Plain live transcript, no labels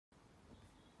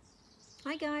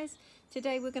Hi guys,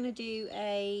 today we're going to do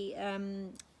a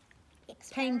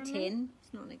painting.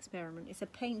 It's not an experiment, it's a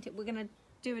paint. We're going to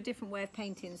do a different way of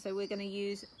painting. So we're going to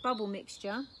use bubble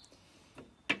mixture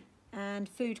and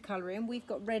food colouring. We've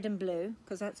got red and blue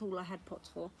because that's all I had pots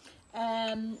for.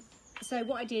 So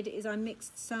what I did is I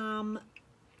mixed some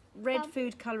red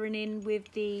food colouring in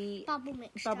with the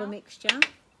bubble mixture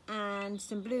and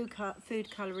some blue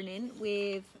food colouring in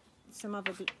with some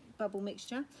other bubble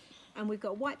mixture. And we've got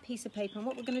a white piece of paper, and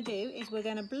what we're going to do is we're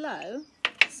going to blow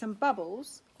some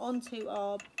bubbles onto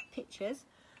our pictures.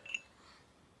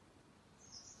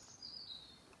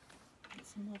 Get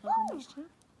some more bubble mixture.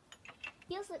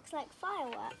 Yours looks like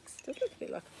fireworks. Does look a bit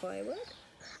like a firework.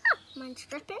 Oh, mine's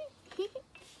dripping.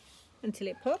 Until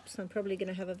it pops. I'm probably going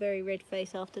to have a very red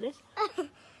face after this.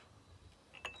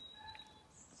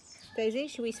 Daisy,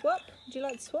 should we swap? Would you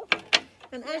like to swap?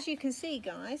 And as you can see,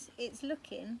 guys, it's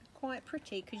looking quite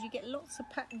pretty because you get lots of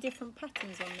different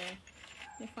patterns on there.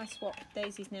 And if I swap,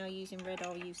 Daisy's now using red,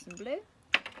 I'll use some blue.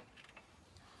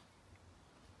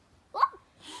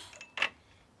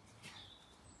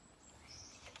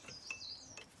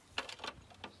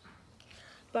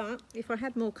 But if I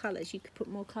had more colours, you could put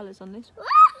more colours on this.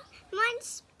 My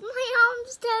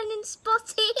arm's turning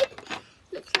spotty.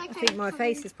 Looks like I think my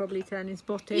face is probably turning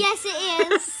spotty. Yes,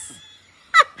 it is.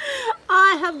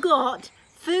 I have got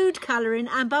food colouring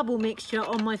and bubble mixture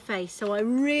on my face, so I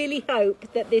really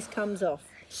hope that this comes off.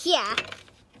 Yeah.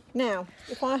 Now,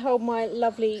 if I hold my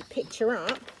lovely picture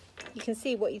up, you can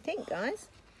see what you think, guys.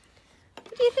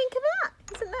 What do you think of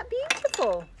that? Isn't that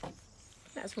beautiful?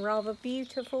 That's a rather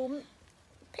beautiful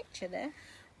picture there.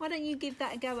 Why don't you give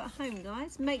that a go at home,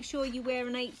 guys? Make sure you wear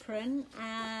an apron.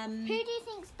 Who do you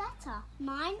think's better,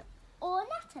 mine or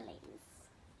Natalie's?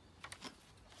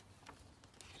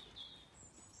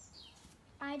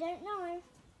 I don't know.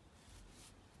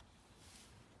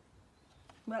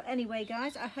 Well, anyway,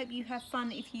 guys, I hope you have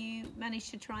fun if you manage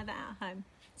to try that at home.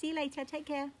 See you later. Take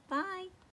care. Bye.